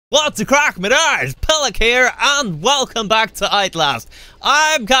What's the crack, my SerialPillock here, and welcome back to Outlast.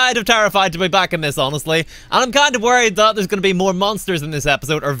 I'm kind of terrified to be back in this, honestly, and I'm kind of worried that there's going to be more monsters in this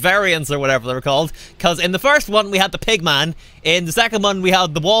episode, or variants, or whatever they're called, because in the first one we had the pigman, in the second one we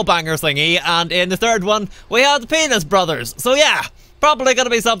had the wallbanger thingy, and in the third one we had the penis brothers. So yeah, probably going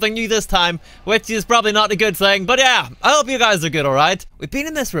to be something new this time, which is probably not a good thing, but yeah, I hope you guys are good, alright? We've been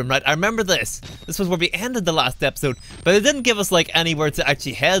in this room, right? I remember this. This was where we ended the last episode, but it didn't give us, like, anywhere to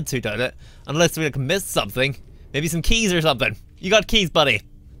actually head to, did it? Unless we, like, missed something. Maybe some keys or something. You got keys, buddy.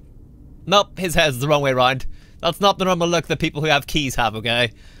 Nope, his head's the wrong way around. That's not the normal look that people who have keys have,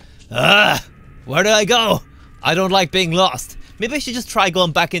 okay? Where do I go? I don't like being lost. Maybe I should just try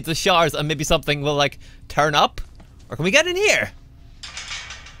going back into the showers and maybe something will, like, turn up? Or can we get in here?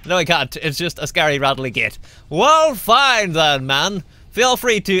 No, I can't. It's just a scary, rattly gate. Well, fine then, man. Feel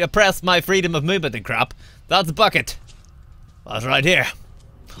free to oppress my freedom of movement and crap. That's a bucket. That's right here.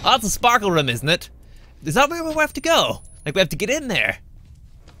 Oh, that's a sparkle room, isn't it? Is that where we have to go? Like, we have to get in there?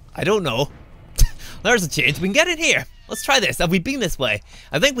 I don't know. There's a change. We can get in here. Let's try this. Have we been this way?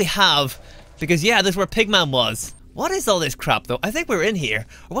 I think we have. Because, yeah, this is where Pigman was. What is all this crap, though? I think we're in here.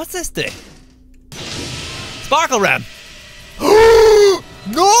 Or what's this do? Sparkle room.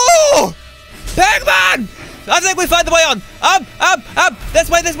 No! Pigman! I think we find the way on. This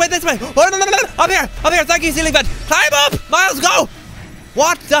way. Oh, no. Up here. Thank you, ceiling vent. Climb up! Miles, go!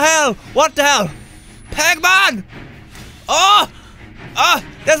 What the hell? Pigman!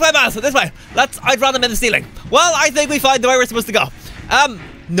 This way, Miles, this way. Let's outrun them in the ceiling. Well, I think we find the way we're supposed to go.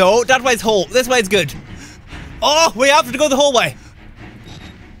 No, that way's whole. This way's good. Oh, we have to go the whole way.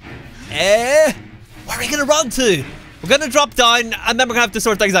 Where are we gonna run to? We're gonna drop down, and then we're gonna have to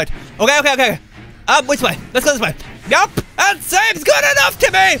sort things out. Okay. Which way? Let's go this way. Yep, that seems good enough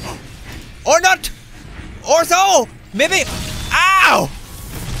to me! Or not. Or so. Maybe. Ow!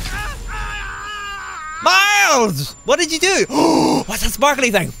 Miles! What did you do? What's that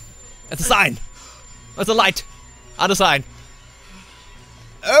sparkly thing? It's a sign. It's a light. And a sign.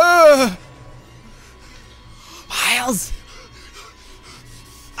 Miles!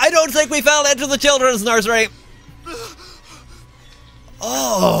 I don't think we fell into the children's nursery.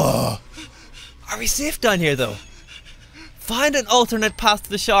 Oh, are we safe down here though? Find an alternate path to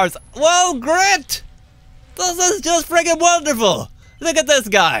the showers. Well, great! This is just friggin' wonderful. Look at this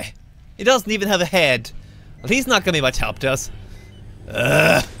guy. He doesn't even have a head. Well, he's not gonna be much help to us.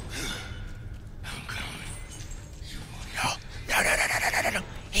 No.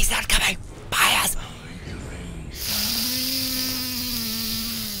 He's not coming. By us.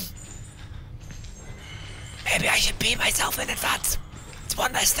 Maybe I should pee myself in advance. It's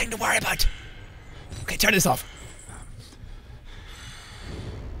one less thing to worry about. Okay, turn this off.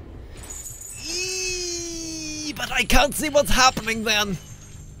 But I can't see what's happening then.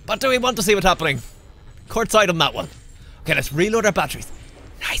 But do we want to see what's happening? Courtside on that one. Okay, let's reload our batteries.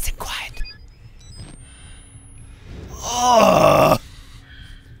 Nice and quiet. Oh!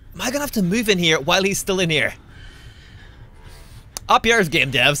 Am I gonna have to move in here while he's still in here? Up yours,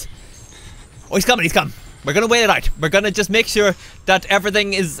 game devs. Oh, he's coming. We're gonna wait it out. We're gonna just make sure that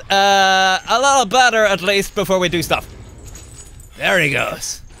everything is a little better at least before we do stuff. There he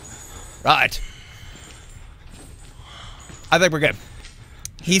goes. Right. I think we're good.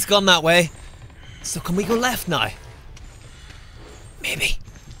 He's gone that way. So can we go left now? Maybe.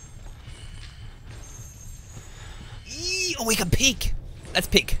 Oh, we can peek. Let's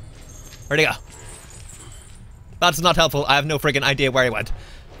peek. Where'd he go? That's not helpful. I have no friggin' idea where he went.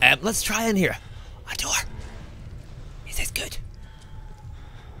 Let's try in here. A door. Is this good?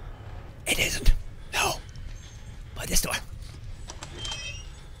 It isn't. No. By this door.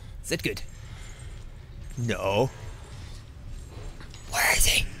 Is it good? No. Where is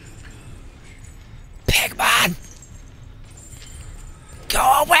he? Pigman!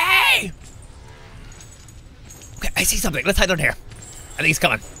 Go away! Okay, I see something. Let's hide down here. I think he's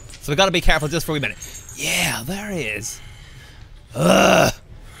coming. So we gotta be careful just for a minute. Yeah, there he is. How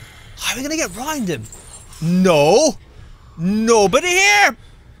are we gonna get round him? No! Nobody here!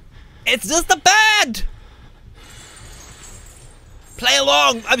 It's just a bed! Play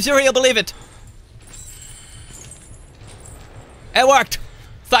along! I'm sure he'll believe it. It worked!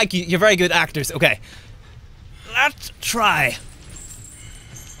 Thank you, you're very good actors. Okay. Let's try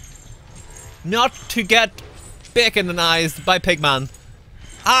not to get baconized by Pigman.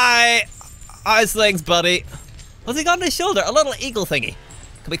 How's things, buddy? What's he got on his shoulder? A little eagle thingy.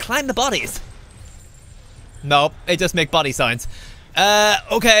 Can we climb the bodies? Nope, it just make body sounds.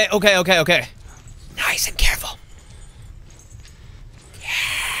 Okay. Nice and careful.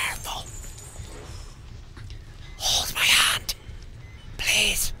 Careful. Hold my hand.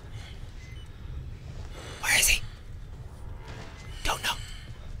 Please. Where is he? Don't know.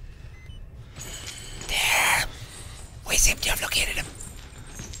 There. We seem to have located him.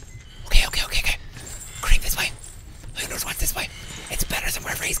 Okay. Creep this way. Who knows what's this way? It's better than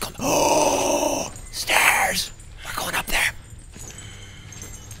wherever he's coming. Oh! Stairs! We're going up there.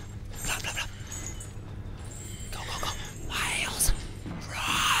 Blah, blah, blah. Go. Miles.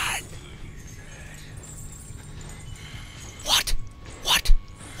 Run. What?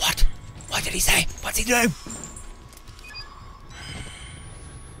 What did he say? What's he doing?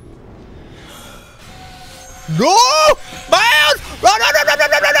 No! Miles! Run!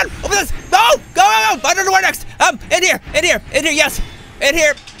 Open this! No! Go! I don't know where next! In here! Yes! In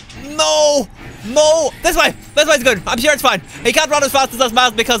here! No! This way's good. I'm sure it's fine. He can't run as fast as us,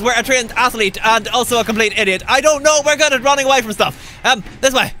 Miles, because we're a trained athlete and also a complete idiot. I don't know. We're good at running away from stuff.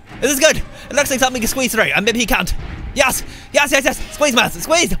 This way. This is good. It looks like something can squeeze through, and maybe he can't. Yes! Squeeze, Miles.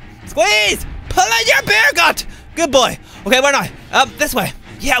 Squeeze! Pull in your beer gut! Good boy. Okay, where now? This way.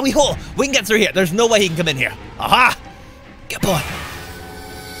 Yeah, we can get through here. There's no way he can come in here. Aha! Good boy.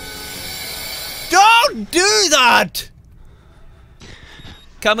 Don't do that!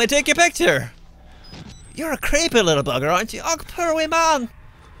 Can we take your picture? You're a creepy little bugger, aren't you? Oh, poor wee man.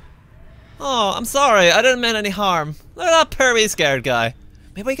 Oh, I'm sorry. I didn't mean any harm. Look at that poor wee scared guy.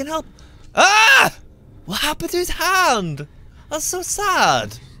 Maybe we can help. Ah! What happened to his hand? That's so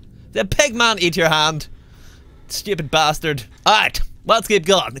sad. Did pig man eat your hand? Stupid bastard. Alright, let's keep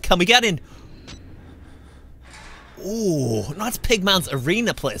going. Can we get in? Ooh, that's Pigman's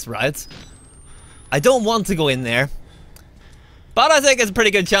arena place, right? I don't want to go in there. But I think it's a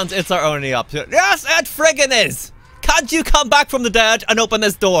pretty good chance it's our only option. Yes, it friggin' is! Can't you come back from the dead and open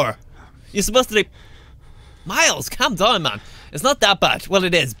this door? You're supposed to do... Miles, calm down, man. It's not that bad. Well,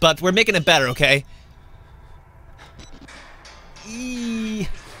 it is, but we're making it better, okay?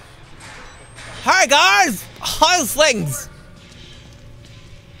 Hi, guys! How's things?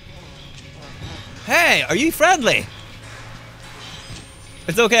 Hey, are you friendly?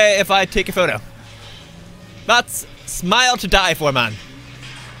 It's okay if I take your photo. That's smile to die for, man.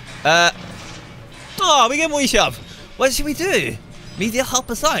 Oh, we give him a wee shove. What should we do? Maybe they'll help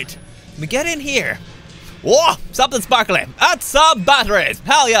us out. We get in here. Whoa, something sparkly. That's some batteries.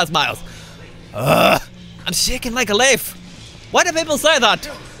 Hell yes, Miles. I'm shaking like a leaf. Why do people say that?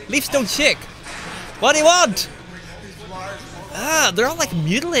 Leaves don't shake. What do you want? They're all like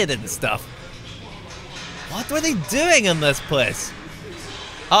mutilated and stuff. What were they doing in this place?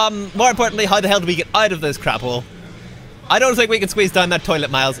 More importantly, how the hell do we get out of this crap hole? I don't think we can squeeze down that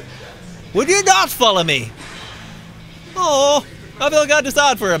toilet, Miles. Would you not follow me? Oh, I feel kind of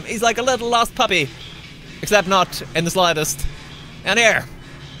sad for him. He's like a little lost puppy. Except not in the slightest. And here.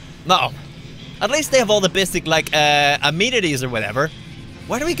 No. At least they have all the basic, like, amenities or whatever.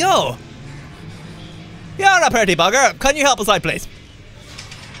 Where do we go? You're a pretty bugger. Can you help us out, please?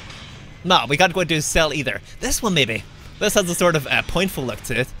 No, we can't go into his cell either. This one, maybe. This has a sort of pointful look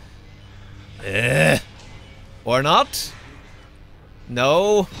to it. Or not?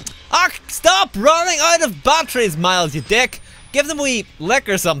 No. Ah, stop running out of batteries, Miles, you dick. Give them a wee lick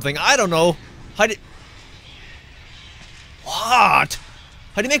or something. I don't know. How do... What?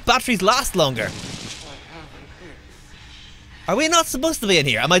 How do you make batteries last longer? Are we not supposed to be in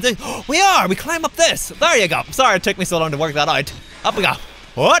here? Am I doing... We are! We climb up this! There you go. Sorry it took me so long to work that out. Up we go.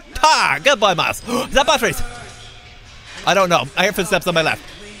 What? Ha! Goodbye, Miles. Is that batteries? I don't know. I hear footsteps on my left.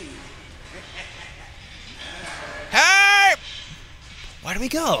 Hey! Where do we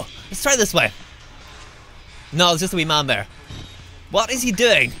go? Let's try this way. No, it's just a wee man there. What is he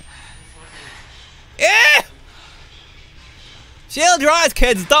doing? Eh! Shield your eyes,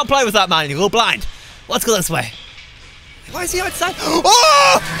 kids. Don't play with that man. You'll go blind. Let's go this way. Why is he outside?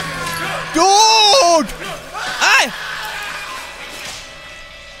 Oh! Dude! Hey!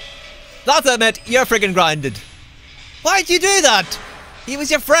 That's it, mate. You're friggin' grounded. Why'd you do that? He was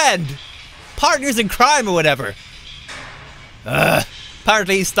your friend. Partners in crime or whatever.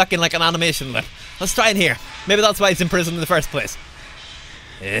 Apparently he's stuck in like an animation lip. Let's try in here. Maybe that's why he's in prison in the first place.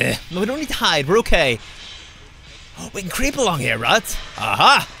 No, we don't need to hide. We're okay. We can creep along here, right?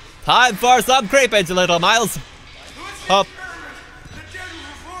 Aha! Time for some creepage, little Miles. Up.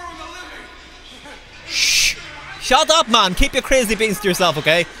 Shh! Shut up, man. Keep your crazy beans to yourself,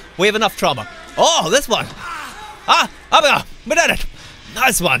 okay? We have enough trauma. Oh, this one. Ah! Up we go. We did it.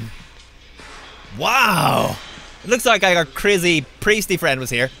 Nice one. Wow. It looks like our crazy priesty friend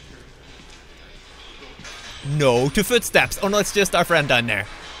was here. No to footsteps. Oh no, it's just our friend down there.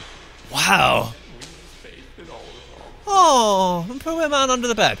 Wow. Oh, poor man under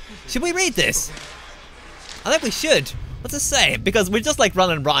the bed. Should we read this? I think we should. What's it say? Because we're just like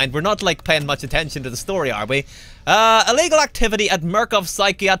running around. We're not like paying much attention to the story, are we? Illegal activity at Murkoff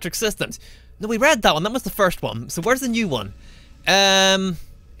Psychiatric Systems. No, we read that one. That was the first one. So where's the new one?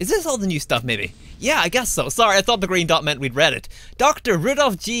 Is this all the new stuff, maybe? Yeah, I guess so. Sorry, I thought the green dot meant we'd read it. Dr.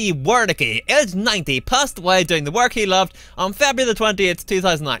 Rudolph G. Wernicke, aged 90, passed away doing the work he loved on February the 20th,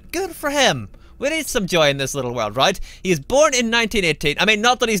 2009. Good for him. We need some joy in this little world, right? He was born in 1918. I mean,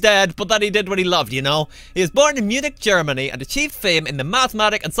 not that he's dead, but that he did what he loved, you know? He was born in Munich, Germany, and achieved fame in the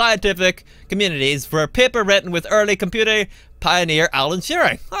mathematic and scientific communities for a paper written with early computer pioneer Alan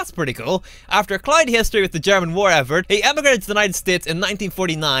Turing. That's pretty cool. After a cloud history with the German war effort, he emigrated to the United States in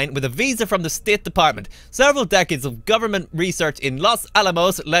 1949 with a visa from the State Department. Several decades of government research in Los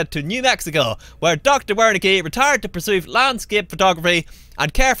Alamos led to New Mexico, where Dr. Wernicke retired to pursue landscape photography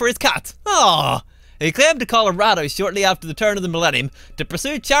and care for his cat. Aww. He came to Colorado shortly after the turn of the millennium to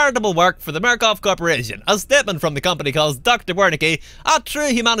pursue charitable work for the Murkoff Corporation. A statement from the company calls Dr. Wernicke a true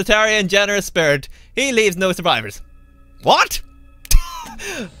humanitarian, generous spirit. He leaves no survivors. What?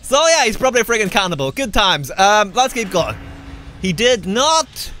 So yeah, he's probably a friggin' cannibal. Good times. Let's keep going. He did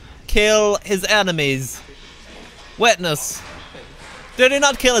not kill his enemies. Witness. Did he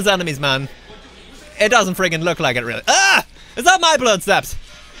not kill his enemies, man? It doesn't friggin' look like it, really. Ah! Is that my blood steps?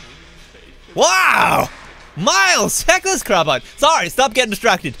 Wow! Miles! Check this crap out. Sorry, stop getting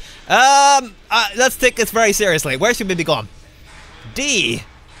distracted. Let's take this very seriously. Where should we be going? D.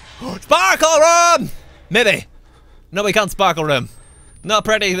 Sparkle room! Maybe. No, we can't sparkle room. No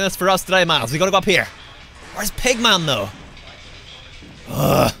prettiness for us today, Miles. We gotta go up here. Where's Pigman, though?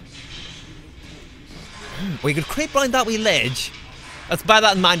 Ugh. We could creep around that wee ledge. Let's bear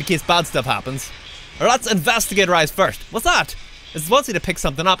that in mind in case bad stuff happens. Or let's investigate our eyes first. What's that? It wants you to pick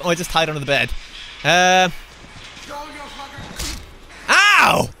something up. Oh, I just hide under the bed. Ow!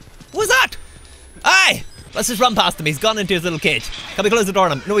 What was that? Aye! Let's just run past him. He's gone into his little cage. Can we close the door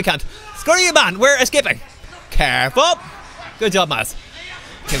on him? No, we can't. Screw you, man. We're escaping. Careful. Good job, Miles.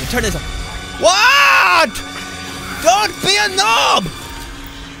 Okay, we turn this on. What? Don't be a knob!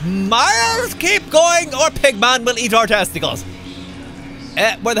 Miles, keep going or Pigman will eat our testicles.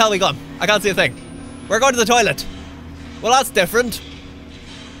 Where the hell are we going? I can't see a thing. We're going to the toilet. Well, that's different.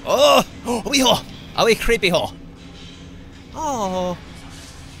 Oh, a wee hole. A wee creepy hole. Oh,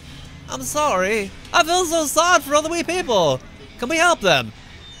 I'm sorry. I feel so sad for other wee people. Can we help them?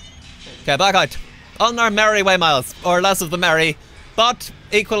 Okay, back out. On our merry way, Miles. Or less of the merry, but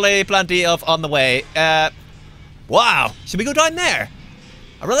equally plenty of on the way. Wow. Should we go down there?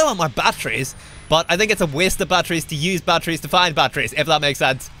 I really want more batteries, but I think it's a waste of batteries to use batteries to find batteries, if that makes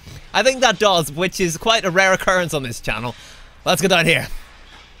sense. I think that does, which is quite a rare occurrence on this channel. Let's go down here.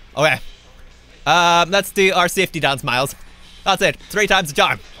 Okay. Let's do our safety dance, Miles. That's it. 3 times the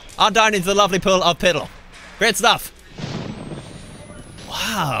charm. On down into the lovely pool of piddle. Great stuff.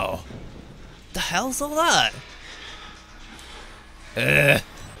 Wow. The hell's all that?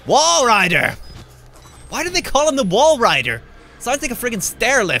 Wall Rider. Why did they call him the Wall Rider? Sounds like a friggin'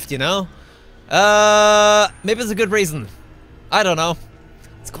 stair lift, you know? Maybe there's a good reason. I don't know.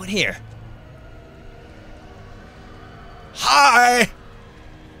 Let's go in here. Hi!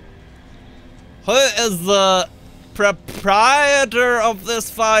 Who is the proprietor of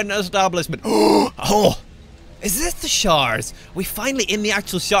this fine establishment? Oh! Is this the showers? We finally in the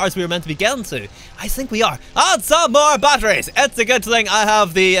actual showers we were meant to be getting to. I think we are. And some more batteries! It's a good thing I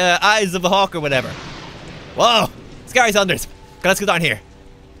have the eyes of a hawk or whatever. Whoa! Scary thunders. Okay, let's go down here.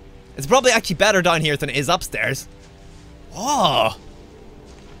 It's probably actually better down here than it is upstairs. Oh!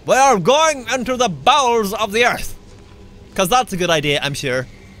 We are going into the bowels of the earth. Because that's a good idea, I'm sure.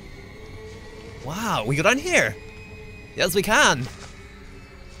 Wow, we go down here. Yes, we can.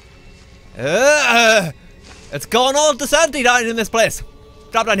 It's going all descenty down in this place.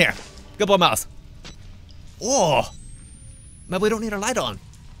 Drop down here. Good boy, Mouse. Oh. Maybe we don't need our light on.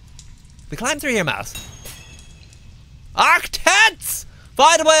 We climb through here, Mouse. Arctents!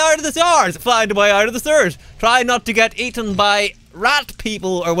 Find a way out of the sewers. Find a way out of the sewers. Try not to get eaten by rat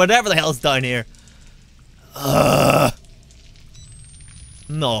people or whatever the hell's down here.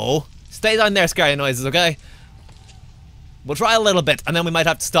 No. Stay down there, scary noises, okay? We'll try a little bit, and then we might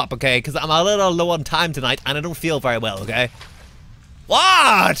have to stop, okay? Because I'm a little low on time tonight, and I don't feel very well, okay?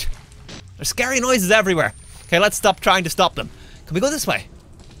 What? There's scary noises everywhere. Okay, let's stop trying to stop them. Can we go this way?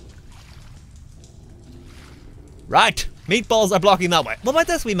 Right. Meatballs are blocking that way. What about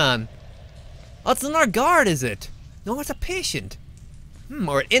this wee man? Oh, it's another guard, is it? No, it's a patient.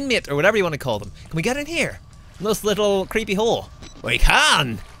 Or an inmate, or whatever you want to call them. Can we get in here? In this little creepy hole? We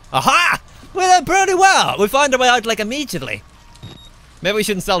can! Aha! We did pretty well! We found our way out, like, immediately. Maybe we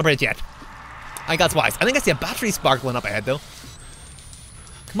shouldn't celebrate yet. I think that's wise. I think I see a battery sparkling up ahead, though.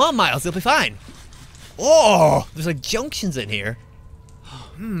 Come on, Miles, you'll be fine. Oh, there's like junctions in here.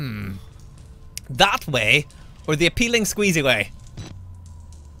 That way, or the appealing squeezy way?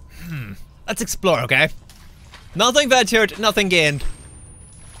 Let's explore, okay? Nothing ventured, nothing gained.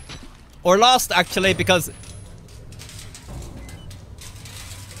 Or lost, actually, because...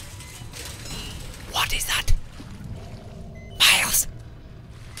 What is that? Miles!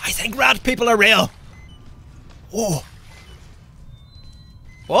 I think rat people are real. Oh.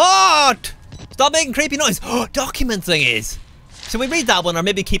 What? Stop making creepy noise. Oh, document thingies. Should we read that one or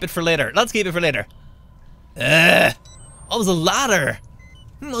maybe keep it for later? Let's keep it for later. Oh, it was a ladder.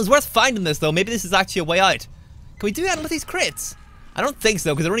 It was worth finding this though. Maybe this is actually a way out. Can we do anything with these crates? I don't think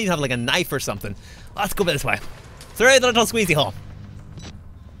so because I don't even have like a knife or something. Let's go this way. Through the little squeezy hole.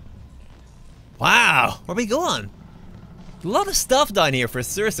 Wow, where are we going? A lot of stuff down here for a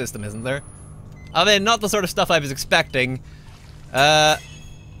sewer system, isn't there? I mean, not the sort of stuff I was expecting.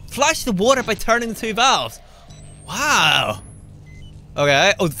 Flush the water by turning the 2 valves. Wow.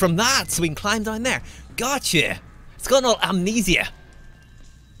 Okay, oh, from that, so we can climb down there. Gotcha. It's got all amnesia.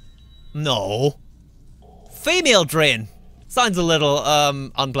 No. Female drain. Sounds a little,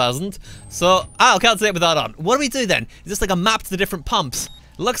 unpleasant. So, I can't say it with that on. What do we do then? Is this like a map to the different pumps?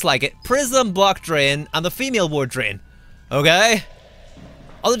 Looks like it. Prism block drain and the female ward drain. Okay.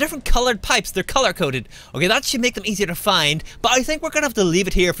 Oh, the different coloured pipes, they're colour-coded. Okay, that should make them easier to find, but I think we're gonna have to leave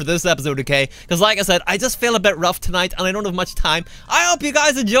it here for this episode, okay? Because like I said, I just feel a bit rough tonight and I don't have much time. I hope you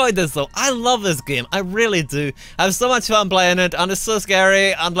guys enjoyed this though. I love this game, I really do. I have so much fun playing it and it's so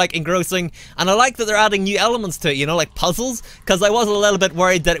scary and like engrossing, and I like that they're adding new elements to it, you know, like puzzles, because I was a little bit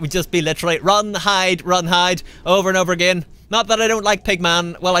worried that it would just be literally run, hide, over and over again. Not that I don't like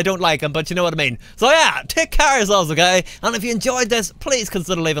Pigman, well I don't like him, but you know what I mean. So yeah, take care of yourselves, okay? And if you enjoyed this, please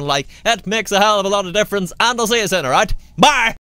consider leaving a like. It makes a hell of a lot of difference, and I'll see you soon, alright? Bye!